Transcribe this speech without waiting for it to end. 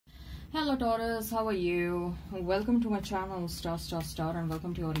Hello Taurus, how are you? Welcome to my channel Star, and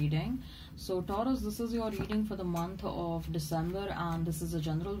welcome to your reading. So Taurus, this is your reading for the month of December, and this is a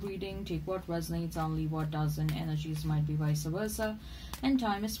general reading. Take what resonates and leave what doesn't. Energies might be vice versa, and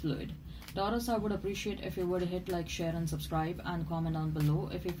time is fluid. Taurus, I would appreciate if you would hit like, share and subscribe, and comment down below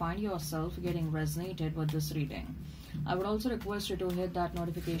if you find yourself getting resonated with this reading. I would also request you to hit that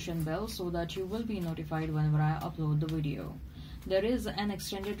notification bell so that you will be notified whenever I upload the video. There is an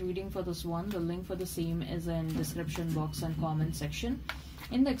extended reading for this one. The link for the same is in description box and comment section.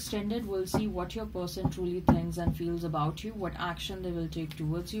 In the extended, we'll see what your person truly thinks and feels about you, what action they will take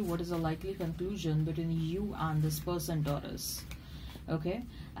towards you, what is a likely conclusion between you and this person, Taurus. Okay,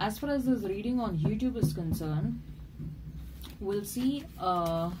 as far as this reading on YouTube is concerned, we'll see,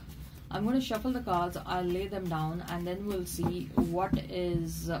 I'm going to shuffle the cards, I'll lay them down, and then we'll see what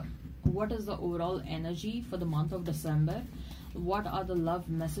is the overall energy for the month of December. What are the love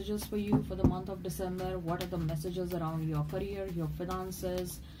messages for you for the month of December? What are the messages around your career, your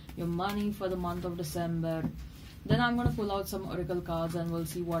finances, your money for the month of December? Then I'm going to pull out some oracle cards and we'll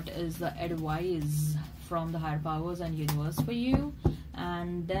see what is the advice from the higher powers and universe for you.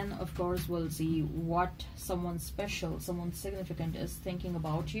 And then of course we'll see what someone special, someone significant is thinking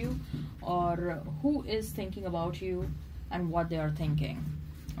about you, or who is thinking about you and what they are thinking.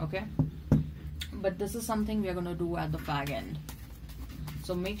 Okay, but this is something we are going to do at the fag end,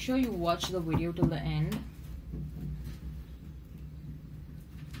 so make sure you watch the video till the end.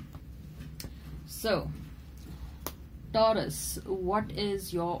 So Taurus, what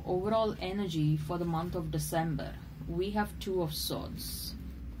is your overall energy for the month of December? We have Two of Swords.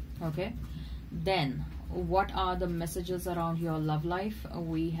 Okay, then what are the messages around your love life?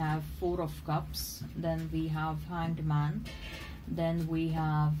 We have Four of Cups, then we have Hanged Man, then we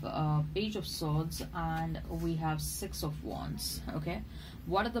have Page of Swords, and we have Six of Wands. Okay,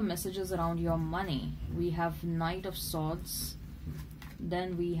 what are the messages around your money? We have Knight of Swords,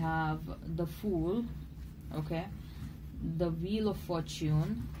 then we have the Fool, okay, the Wheel of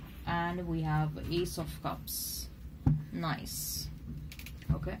Fortune, and we have Ace of Cups. Nice.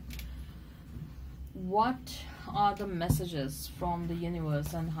 Okay, what are the messages from the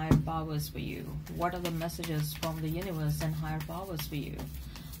universe and higher powers for you? What are the messages from the universe and higher powers for you?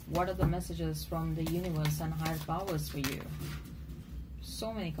 What are the messages from the universe and higher powers for you?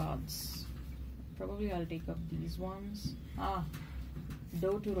 So many cards. Probably I'll take up these ones.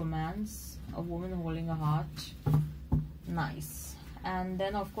 Door to Romance, a woman holding a heart. Nice. And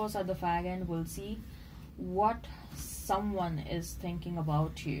then of course at the fag end we'll see what someone is thinking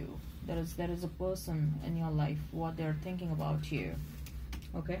about you. There is a person in your life, what they're thinking about you.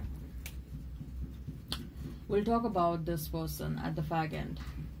 Okay, we'll talk about this person at the fag end.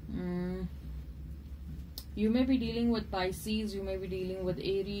 You may be dealing with Pisces, you may be dealing with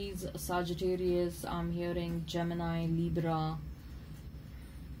Aries, Sagittarius, I'm hearing Gemini, Libra,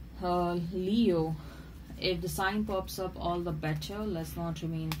 Leo. If the sign pops up, all the better. Let's not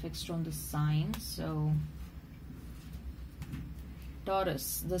remain fixed on the sign. So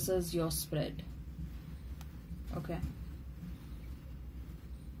Taurus, this is your spread. Okay,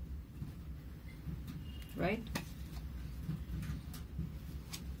 right?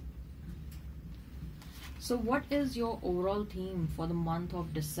 So what is your overall theme for the month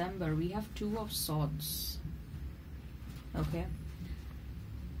of December? We have Two of Swords. Okay,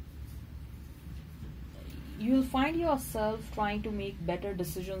 you'll find yourself trying to make better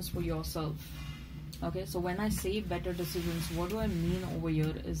decisions for yourself. Okay, so when I say better decisions, what do I mean over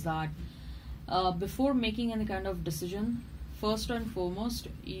here is that before making any kind of decision, first and foremost,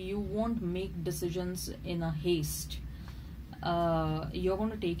 you won't make decisions in a haste. You're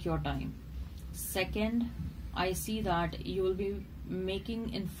going to take your time. Second, I see that you will be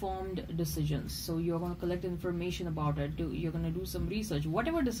making informed decisions. So you're going to collect information about it. You're going to do some research,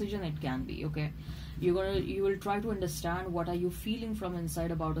 whatever decision it can be. Okay, you will try to understand what are you feeling from inside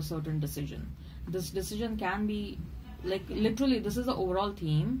about a certain decision. This decision can be like literally, this is the overall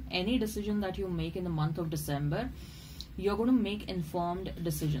theme. Any decision that you make in the month of December, you're going to make informed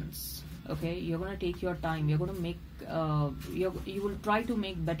decisions. Okay, you're going to take your time. You're going to make you will try to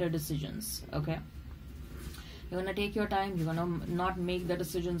make better decisions. Okay, you're going to take your time. You're going to not make the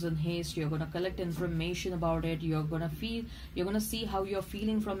decisions in haste. You're going to collect information about it. You're going to see how you're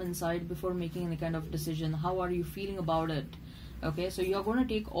feeling from inside before making any kind of decision. How are you feeling about it? Okay, so you're going to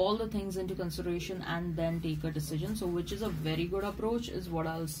take all the things into consideration and then take a decision. So which is a very good approach is what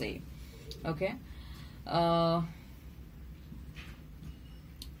I'll say. Okay, I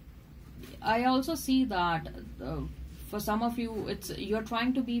also see that for some of you, you're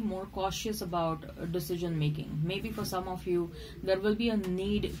trying to be more cautious about decision making. Maybe for some of you, there will be a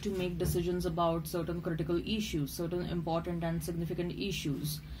need to make decisions about certain critical issues, certain important and significant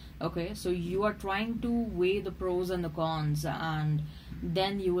issues. Okay, so you are trying to weigh the pros and the cons, and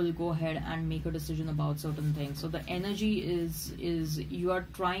then you will go ahead and make a decision about certain things. So the energy is you are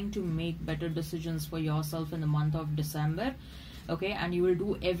trying to make better decisions for yourself in the month of December. Okay, and you will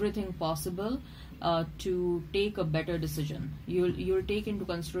do everything possible to take a better decision. You'll take into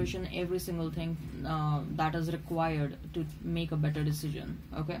consideration every single thing that is required to make a better decision.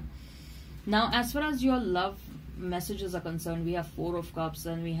 Okay, now as far as your love messages are concerned, we have Four of Cups,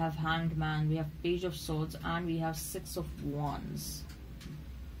 then we have Hanged Man, we have Page of Swords, and we have Six of Wands.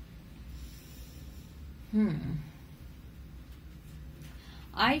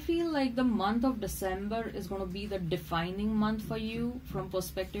 I feel like the month of December is going to be the defining month for you from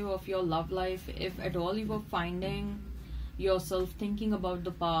perspective of your love life. If at all you were finding yourself thinking about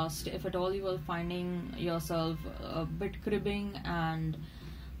the past, if at all you were finding yourself a bit cribbing and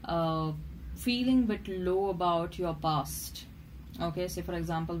feeling a bit low about your past. Okay, say for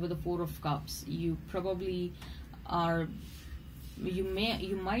example with the Four of Cups, you probably are,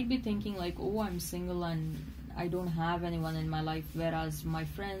 you might be thinking like, oh, I'm single and I don't have anyone in my life, whereas my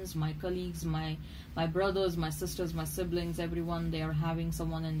friends, my colleagues, my brothers, my sisters, my siblings, everyone, they are having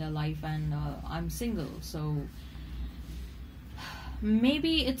someone in their life, and I'm single. So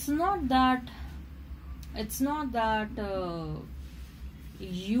maybe it's not that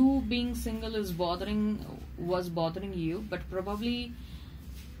you being single was bothering you, but probably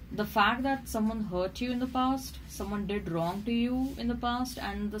the fact that someone hurt you in the past, someone did wrong to you in the past,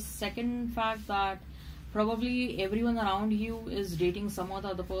 and the second fact that probably everyone around you is dating some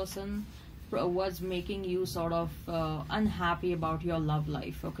other person was making you sort of unhappy about your love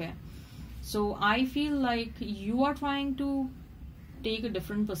life. Okay, so I feel like you are trying to take a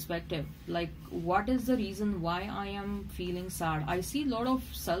different perspective, like what is the reason why I am feeling sad. I see a lot of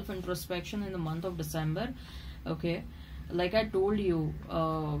self-introspection in the month of December. Okay, like I told you,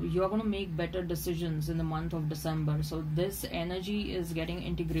 you are going to make better decisions in the month of December. So this energy is getting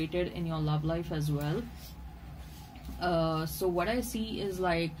integrated in your love life as well. So what I see is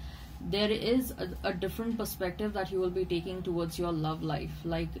like there is a different perspective that you will be taking towards your love life.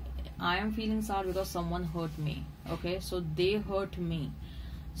 Like, I am feeling sad because someone hurt me. Okay, so they hurt me,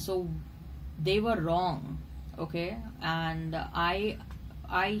 so they were wrong. Okay, and I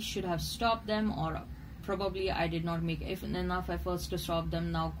should have stopped them, or probably I did not make enough efforts to stop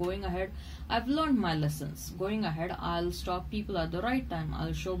them. Now going ahead, I've learned my lessons. Going ahead, I'll stop people at the right time.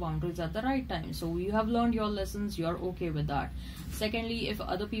 I'll show boundaries at the right time. So you have learned your lessons, you're okay with that. Secondly, if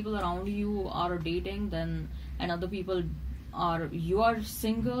other people around you are dating, then and other people you are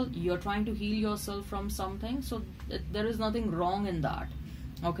single, you're trying to heal yourself from something, so there is nothing wrong in that.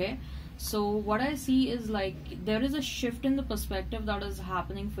 Okay, so what I see is like there is a shift in the perspective that is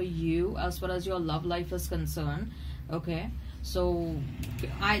happening for you as far as your love life is concerned. Okay, so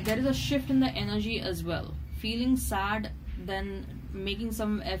there is a shift in the energy as well. Feeling sad, then making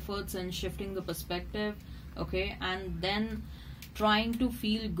some efforts and shifting the perspective. Okay, and then trying to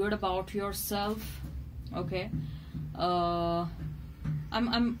feel good about yourself. Okay, I'm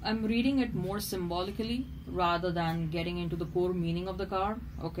reading it more symbolically rather than getting into the core meaning of the card.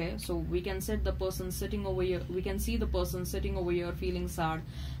 Okay, so we can see the person sitting over here, feeling sad.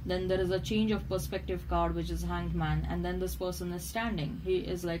 Then there is a change of perspective card, which is Hanged Man, and then this person is standing. He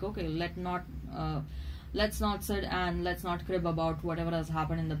is like, okay, let's not sit and let's not crib about whatever has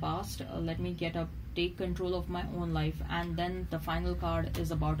happened in the past. Let me get up, take control of my own life. And then the final card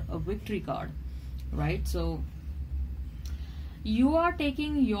is about a victory card, right? So you are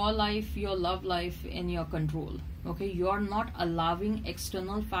taking your life, your love life in your control. Okay, you are not allowing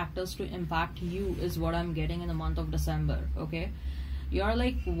external factors to impact you, is what I'm getting in the month of December. Okay, you're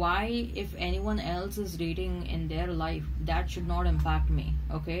like, why, if anyone else is dating in their life, that should not impact me.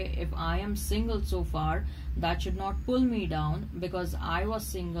 Okay, if I am single so far, that should not pull me down, because I was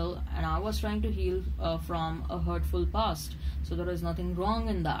single and I was trying to heal from a hurtful past. So there is nothing wrong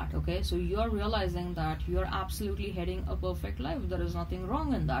in that. Okay, so you are realizing that you are absolutely heading a perfect life. There is nothing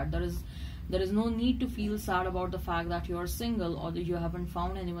wrong in that. There is no need to feel sad about the fact that you are single or that you haven't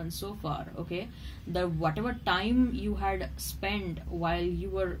found anyone so far. Okay, whatever time you had spent while you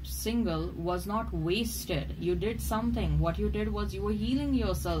were single was not wasted. You did something. What you did was you were healing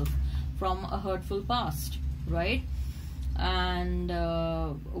yourself from a hurtful past, right? And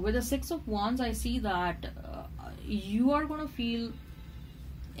with the Six of Wands, I see that you are going to feel,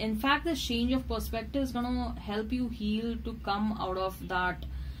 in fact, the change of perspective is going to help you heal, to come out of that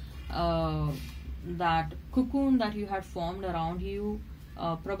that cocoon that you had formed around you.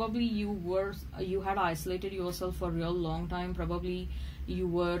 Probably you had isolated yourself for a real long time. Probably you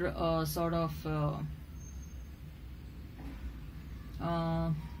were sort of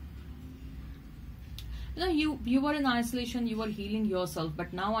you were in isolation, you were healing yourself,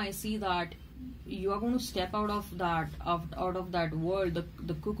 but now I see that you are going to step out of that world,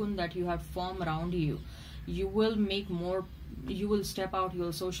 the cocoon that you have formed around you. You will make more, you will step out,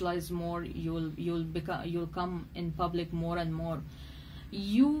 you'll socialize more, you'll come in public more and more.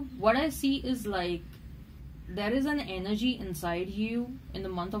 What I see is like there is an energy inside you in the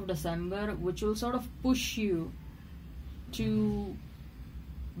month of December which will sort of push you to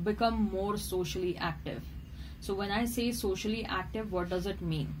become more socially active. So when I say socially active, what does it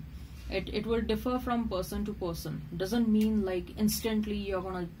mean? It will differ from person to person. Doesn't mean like instantly you're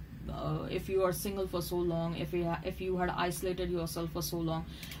gonna if you are single for so long, if you had isolated yourself for so long,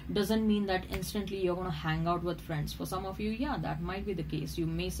 doesn't mean that instantly you're gonna hang out with friends. For some of you, yeah, that might be the case. You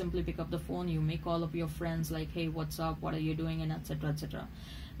may simply pick up the phone, you may call up your friends like, hey, what's up, what are you doing, and etc, etc.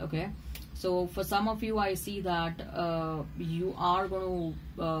 Okay, so for some of you, I see that you are going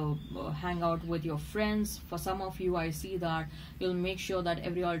to hang out with your friends. For some of you, I see that you'll make sure that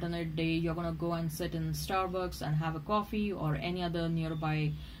every alternate day you're going to go and sit in Starbucks and have a coffee or any other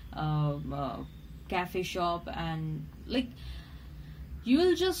nearby cafe shop, and like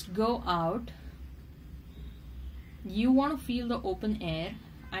you'll just go out. You want to feel the open air,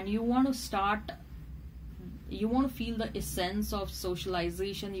 and you want to feel the essence of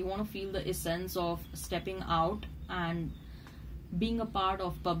socialization. You want to feel the essence of stepping out and being a part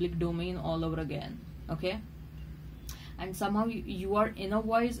of public domain all over again. Okay, and somehow your inner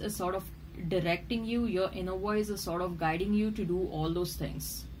voice is sort of directing you, your inner voice is sort of guiding you to do all those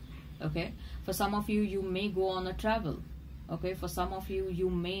things. Okay, for some of you, you may go on a travel. Okay, for some of you,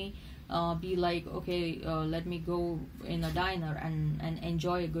 you may be like, okay, let me go in a diner and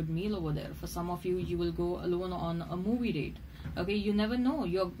enjoy a good meal over there. For some of you, you will go alone on a movie date. Okay, you never know.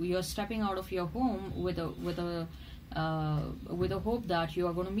 You're stepping out of your home with a hope that you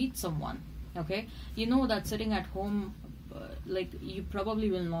are going to meet someone. Okay, you know that sitting at home, like you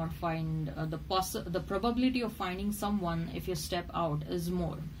probably will not find the probability of finding someone if you step out is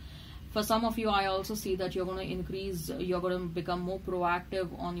more. For some of you, I also see that you're going to become more proactive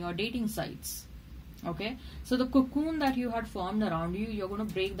on your dating sites. Okay, so the cocoon that you had formed around you, you're going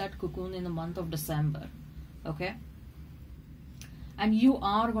to break that cocoon in the month of December. Okay, and you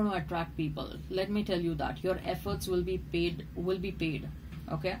are going to attract people. Let me tell you that your efforts will be paid.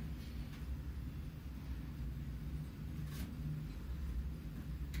 Okay,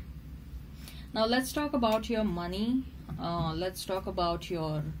 now let's talk about your money. Let's talk about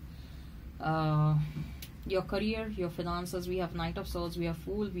your career, your finances. We have Knight of Swords, we have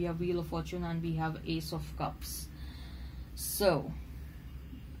Fool, we have Wheel of Fortune, and we have Ace of Cups. So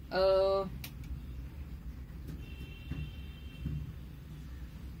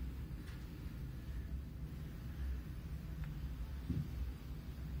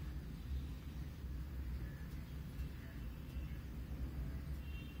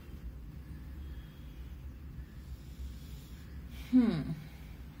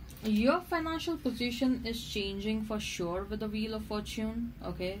your financial position is changing for sure with the Wheel of Fortune.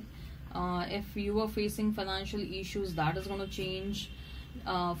 Okay, if you were facing financial issues, that is going to change.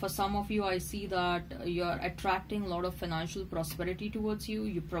 For some of you, I see that you're attracting a lot of financial prosperity towards you.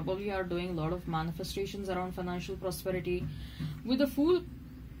 You probably are doing a lot of manifestations around financial prosperity. With the Fool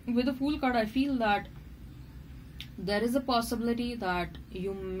card, I feel that there is a possibility that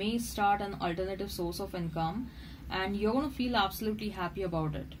you may start an alternative source of income, and you're going to feel absolutely happy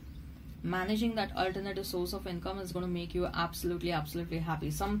about it. Managing that alternative source of income is going to make you absolutely happy.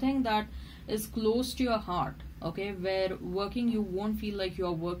 Something that is close to your heart. Okay, where working you won't feel like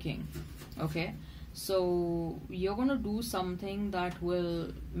you're working. Okay, so you're going to do something that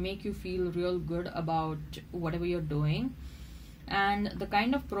will make you feel real good about whatever you're doing, and the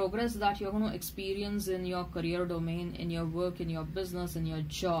kind of progress that you're going to experience in your career domain, in your work, in your business, in your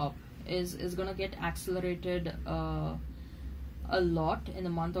job is going to get accelerated a lot in the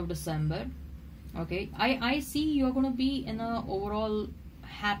month of December. Okay, I see you're going to be in a overall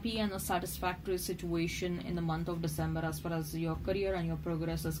happy and a satisfactory situation in the month of December as far as your career and your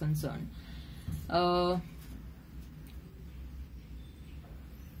progress is concerned.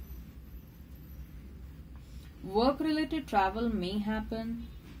 Work related travel may happen.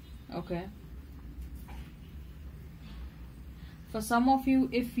 Okay, for some of you,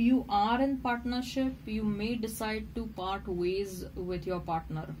 if you are in partnership, you may decide to part ways with your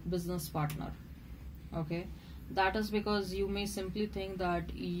partner, business partner. Okay, that is because you may simply think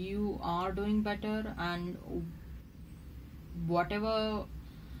that you are doing better, and whatever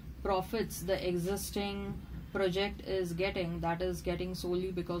profits the existing project is getting, that is getting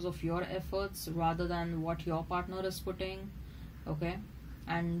solely because of your efforts rather than what your partner is putting. Okay,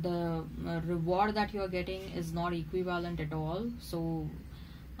 and the reward that you are getting is not equivalent at all. So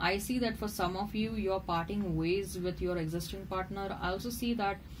I see that for some of you, you're parting ways with your existing partner. I also see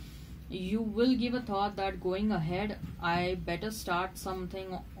that you will give a thought that going ahead, I better start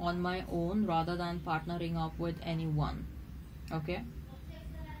something on my own rather than partnering up with anyone. Okay,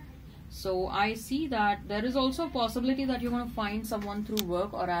 so I see that there is also a possibility that you're going to find someone through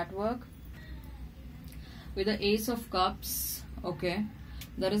work or at work with the Ace of Cups. Okay,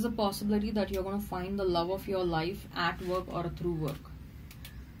 there is a possibility that you're going to find the love of your life at work or through work.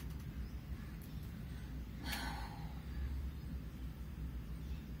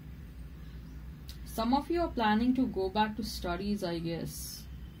 Some of you are planning to go back to studies, I guess.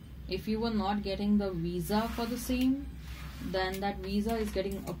 If you were not getting the visa for the same, then that visa is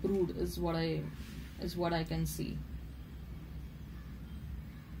getting approved, is what I can see.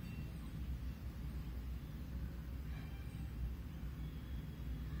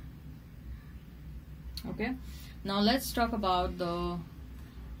 Okay, now let's talk about the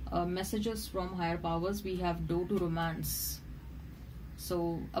messages from higher powers. We have door to romance.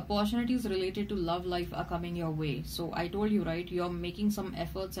 So opportunities related to love life are coming your way. So I told you, right, you're making some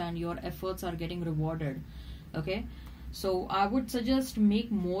efforts and your efforts are getting rewarded. Okay, so I would suggest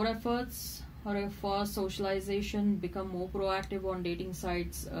make more efforts for socialization, become more proactive on dating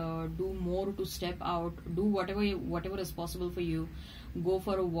sites, do more to step out, do whatever is possible for you. Go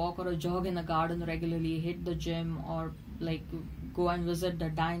for a walk or a jog in the garden regularly, hit the gym, or like go and visit the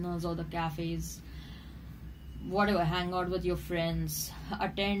diners or the cafes, whatever, hang out with your friends,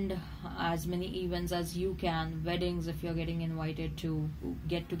 attend as many events as you can, weddings if you're getting invited to,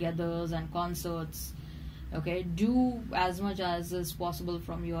 get-togethers and concerts. Okay, do as much as is possible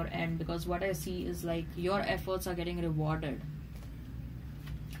from your end, because what I see is like your efforts are getting rewarded.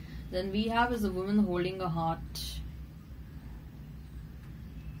 Then we have is a woman holding a heart.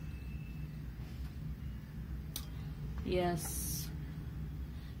 Yes,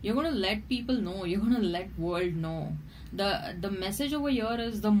 you're going to let people know, you're going to let world know. The message over here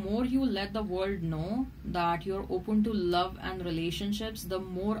is the more you let the world know that you're open to love and relationships, the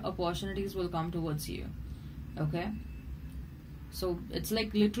more opportunities will come towards you. Okay, so it's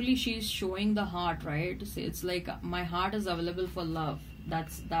like literally she's showing the heart, right? It's like my heart is available for love. That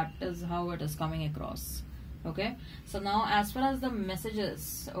is how it is coming across. Okay, so now as far as the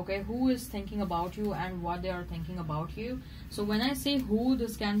messages, okay, who is thinking about you and what they are thinking about you. So when I say who,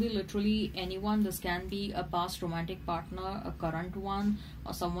 this can be literally anyone. This can be a past romantic partner, a current one,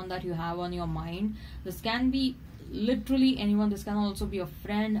 or someone that you have on your mind. This can be literally anyone. This can also be a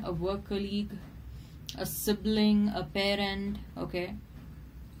friend, a work colleague, a sibling, a parent. Okay,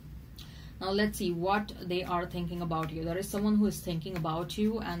 now let's see what they are thinking about you. There is someone who is thinking about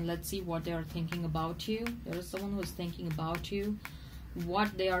you, and let's see what they are thinking about you. There is someone who is thinking about you,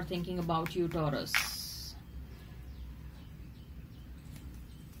 what they are thinking about you, Taurus.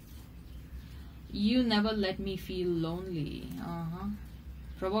 You never let me feel lonely.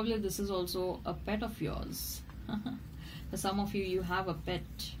 Probably this is also a pet of yours. For some of you, you have a pet.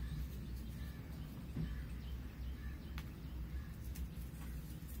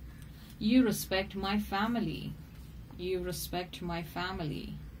 You respect my family. You respect my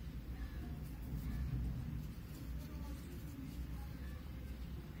family.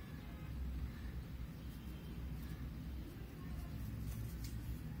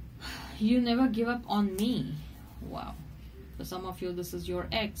 You never give up on me. Wow. For some of you, this is your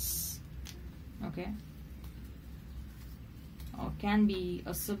ex. Okay. Or can be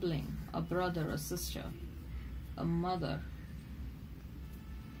a sibling, a brother, a sister, a mother.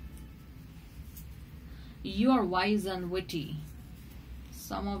 You are wise and witty.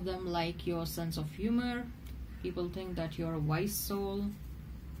 Some of them like your sense of humor. People think that you're a wise soul.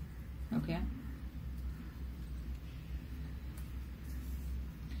 Okay.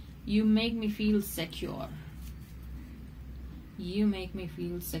 You make me feel secure. You make me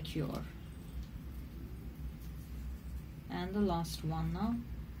feel secure. And the last one now.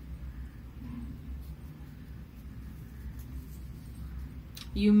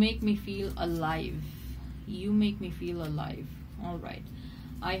 You make me feel alive. You make me feel alive. All right,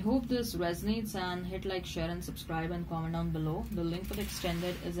 I hope this resonates, and hit like, share and subscribe and comment down below. The link for the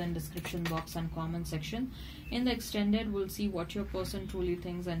extended is in description box and comment section. In the extended, we'll see what your person truly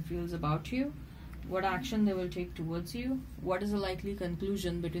thinks and feels about you. what action they will take towards you, what is the likely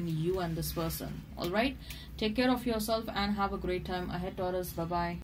conclusion between you and this person. All right, take care of yourself and have a great time ahead, Taurus. Bye bye.